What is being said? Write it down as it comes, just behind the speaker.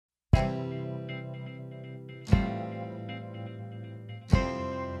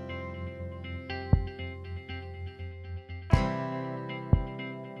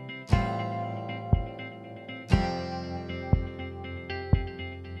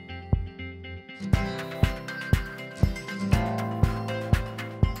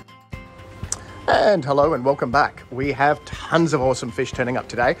And hello and welcome back. We have tons of awesome fish turning up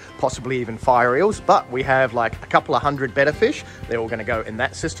today, possibly even fire eels, but we have like a couple of hundred betta fish. They're all going to go in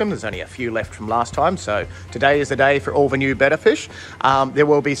that system. There's only a few left from last time, so today is the day for all the new betta fish. There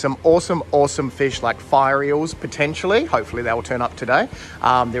will be some awesome fish like fire eels potentially. Hopefully they will turn up today.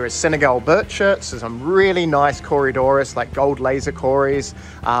 There is Senegal birch shirts, so some really nice Corydoras like gold laser cories,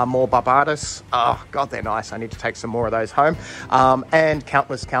 more barbados. Oh god, they're nice. I need to take some more of those home, and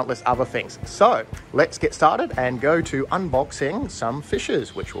countless other things. So let's get started and go to unboxing some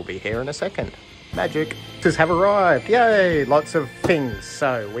fishes, which will be here in a second. Magic fishes have arrived. Yay, lots of things.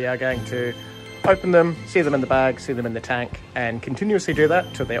 So we are going to open them, see them in the bag, see them in the tank, and continuously do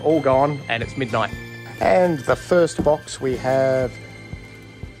that till they're all gone and it's midnight. And the first box we have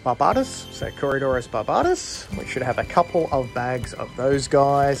barbados, so Corydoras barbados. We should have a couple of bags of those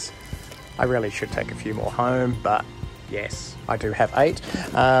guys. I really should take a few more home, but yes, I do have 8.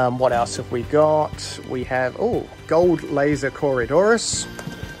 What else have we got? We have, gold laser Corydoras.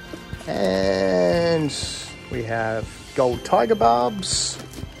 And we have gold tiger barbs.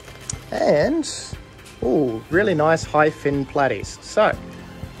 And, really nice high fin platies. So,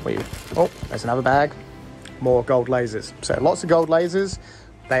 there's another bag. More gold lasers. So lots of gold lasers.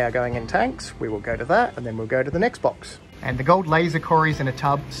 They are going in tanks. We will go to that and then we'll go to the next box. And the gold laser cories in a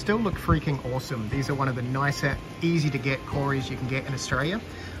tub still look freaking awesome. These are one of the nicer, easy to get cories you can get in Australia.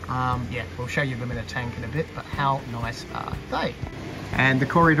 Yeah, we'll show you them in a tank in a bit, but how nice are they? And the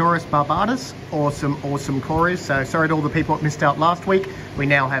Corydoras barbados, awesome cories. So sorry to all the people that missed out last week. We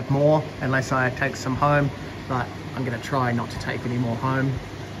now have more, unless I take some home, but I'm gonna try not to take any more home.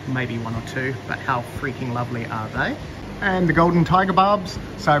 Maybe 1 or 2, but how freaking lovely are they? And the golden tiger barbs,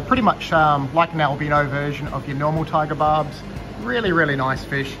 so pretty much like an albino version of your normal tiger barbs. Really nice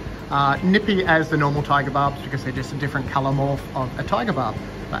fish. Nippy as the normal tiger barbs because they're just a different color morph of a tiger barb.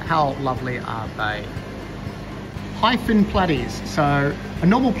 But how lovely are they? High fin platies, so a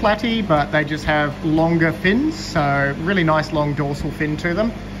normal platy, but they just have longer fins, so really nice long dorsal fin to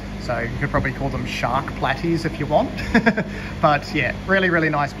them. So you could probably call them shark platies if you want. But yeah, really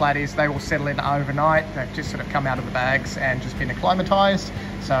nice platies. They will settle in overnight. They've just sort of come out of the bags and just been acclimatized.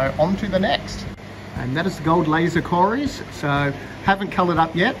 So on to the next. And that is the gold laser cories. So haven't colored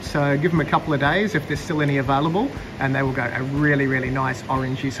up yet, so give them a couple of days if there's still any available, and they will go a really nice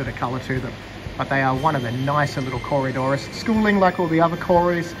orangey sort of color to them. But they are one of the nicer little Corydoras, schooling like all the other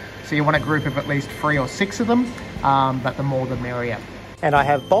cories. So you want a group of at least 3 or 6 of them, but the more the merrier. And I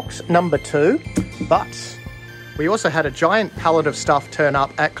have box number 2, but we also had a giant pallet of stuff turn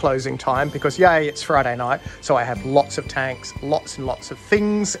up at closing time because yay, it's Friday night. So I have lots of tanks, lots and lots of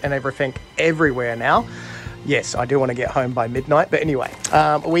things and everything everywhere now. Yes, I do want to get home by midnight, but anyway,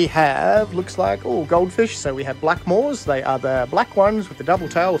 we have, looks like, goldfish. So we have black moors. They are the black ones with the double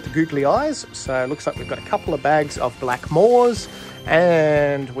tail with the googly eyes. So it looks like we've got a couple of bags of black moors,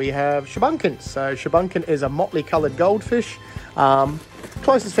 and we have shabunkins. So shabunkin is a motley coloured goldfish.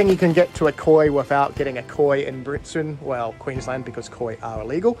 Closest thing you can get to a koi without getting a koi in Brisbane, well, Queensland, because koi are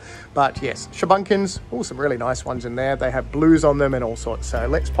illegal. But yes, shabunkins, some really nice ones in there. They have blues on them and all sorts. So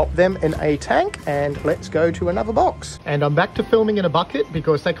let's pop them in a tank and let's go to another box. And I'm back to filming in a bucket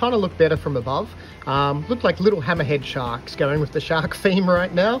because they kind of look better from above. Look like little hammerhead sharks, going with the shark theme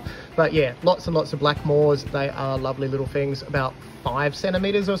right now. But yeah, lots and lots of black moors. They are lovely little things, about 5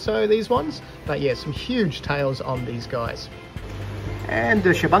 centimeters or so, these ones. But yeah, some huge tails on these guys. And the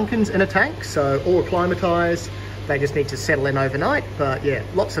shabunkins in a tank, so all acclimatized. They just need to settle in overnight, but yeah,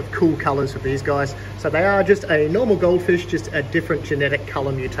 lots of cool colors with these guys. So they are just a normal goldfish, just a different genetic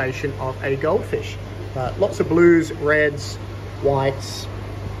color mutation of a goldfish. But lots of blues, reds, whites,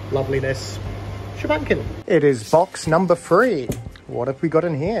 loveliness. Shabunkin. It is box number 3. What have we got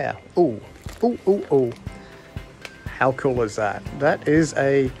in here? How cool is that? That is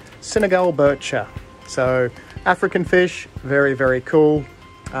a Senegal bircher. So African fish, very cool.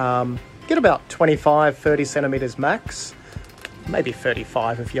 Get about 25-30 centimeters max, maybe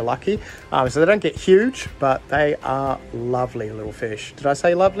 35 if you're lucky. So they don't get huge, but they are lovely little fish. Did I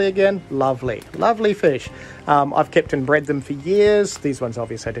say lovely again? Lovely fish. I've kept and bred them for years. These ones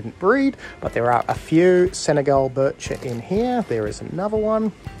obviously I didn't breed, but there are a few Senegal bircher in here. There is another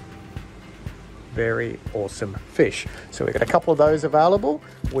one. Very awesome fish. So we've got a couple of those available.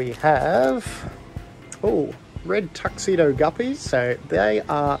 We have red tuxedo guppies. So they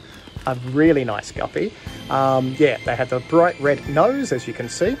are a really nice guppy. Yeah, they have the bright red nose, as you can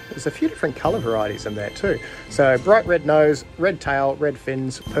see. There's a few different color varieties in there too. So bright red nose, red tail, red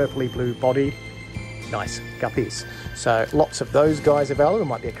fins, purpley blue body. Nice guppies. So lots of those guys available. There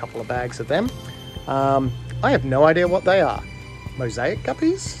might be a couple of bags of them. I have no idea what they are. Mosaic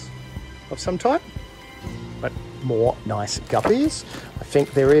guppies? of some type. But more nice guppies. I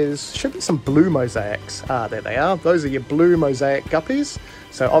think there should be some blue mosaics. Ah, there they are. Those are your blue mosaic guppies.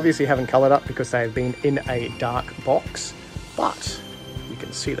 So obviously haven't coloured up because they've been in a dark box, but you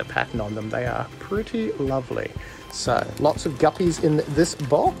can see the pattern on them. They are pretty lovely. So lots of guppies in this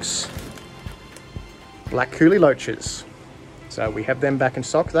box. Black Kuli Loaches. So we have them back in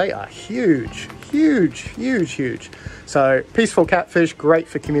stock. They are huge, huge, huge, huge. So peaceful catfish, great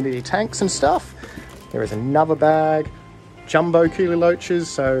for community tanks and stuff. There is another bag. Jumbo Kuli Loaches,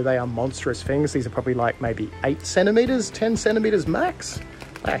 so they are monstrous things. These are probably like maybe 8 centimeters, 10 centimeters max.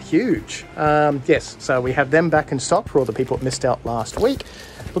 They're huge. Yes, so we have them back in stock for all the people that missed out last week.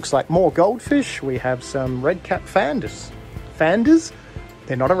 Looks like more goldfish. We have some red cap fanders. Fanders?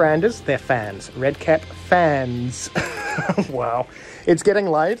 They're not aranders, they're fans. Red cap fans. Wow. It's getting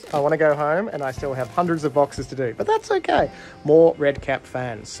late. I want to go home and I still have hundreds of boxes to do, but that's okay. More red cap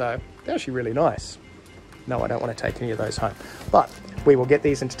fans. So they're actually really nice. No, I don't want to take any of those home, but we will get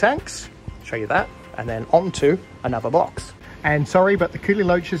these into tanks, show you that, and then on to another box. And sorry, but the Kuli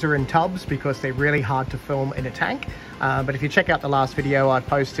Loaches are in tubs because they're really hard to film in a tank. But if you check out the last video I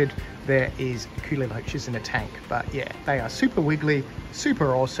posted, there is Kuli Loaches in a tank. But yeah, they are super wiggly,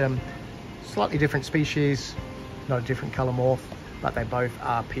 super awesome, slightly different species, not a different color morph, but they both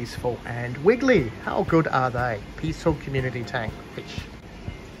are peaceful and wiggly. How good are they? Peaceful community tank fish.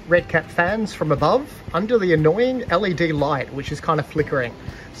 Red cap fans from above under the annoying LED light, which is kind of flickering.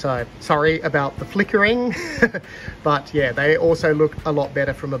 So sorry about the flickering, but yeah, they also look a lot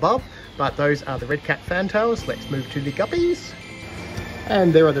better from above. But those are the red cap fantails. Let's move to the guppies.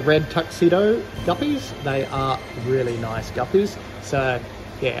 And there are the red tuxedo guppies. They are really nice guppies. So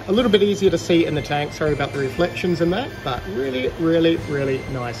yeah, a little bit easier to see in the tank. Sorry about the reflections and that, but really, really, really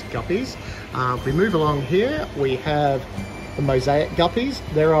nice guppies. If we move along here, we have the mosaic guppies.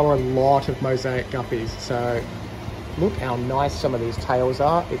 There are a lot of mosaic guppies. So look how nice some of these tails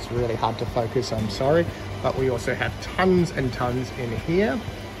are. It's really hard to focus, I'm sorry. But we also have tons and tons in here.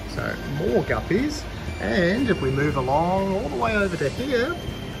 So more guppies. And if we move along all the way over to here,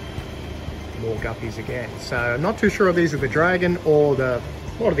 more guppies again. So I'm not too sure if these are the dragon or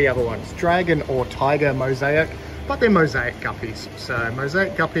what are the other ones? Dragon or tiger mosaic, but they're mosaic guppies. So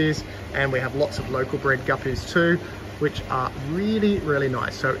mosaic guppies, and we have lots of local bred guppies too, which are really, really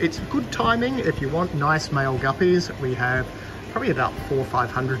nice. So it's good timing if you want nice male guppies. We have probably about 400 or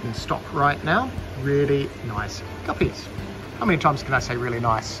 500 in stock right now. Really nice guppies. How many times can I say really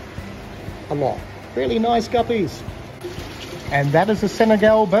nice? A lot. Really nice guppies. And that is a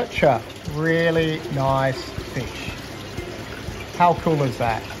Senegal Bichir. Really nice fish. How cool is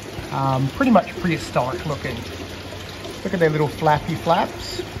that? Pretty much prehistoric looking. Look at their little flappy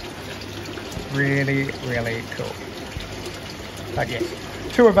flaps. Really, really cool. But yes,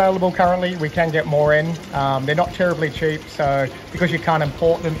 2 available currently. We can get more in. They're not terribly cheap, so because you can't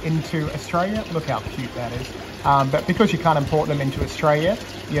import them into Australia, look how cute that is. But because you can't import them into Australia,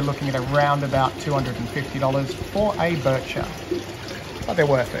 you're looking at around about $250 for a Bichir. But they're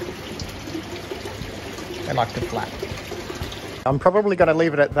worth it. They like to flap. I'm probably going to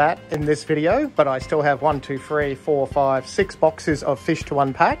leave it at that in this video, but I still have 1, 2, 3, 4, 5, 6 boxes of fish to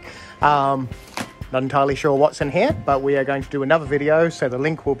unpack. Not entirely sure what's in here, but we are going to do another video, so the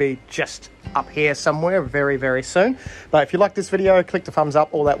link will be just up here somewhere very, very soon. But if you like this video, click the thumbs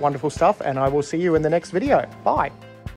up, all that wonderful stuff, and I will see you in the next video. Bye.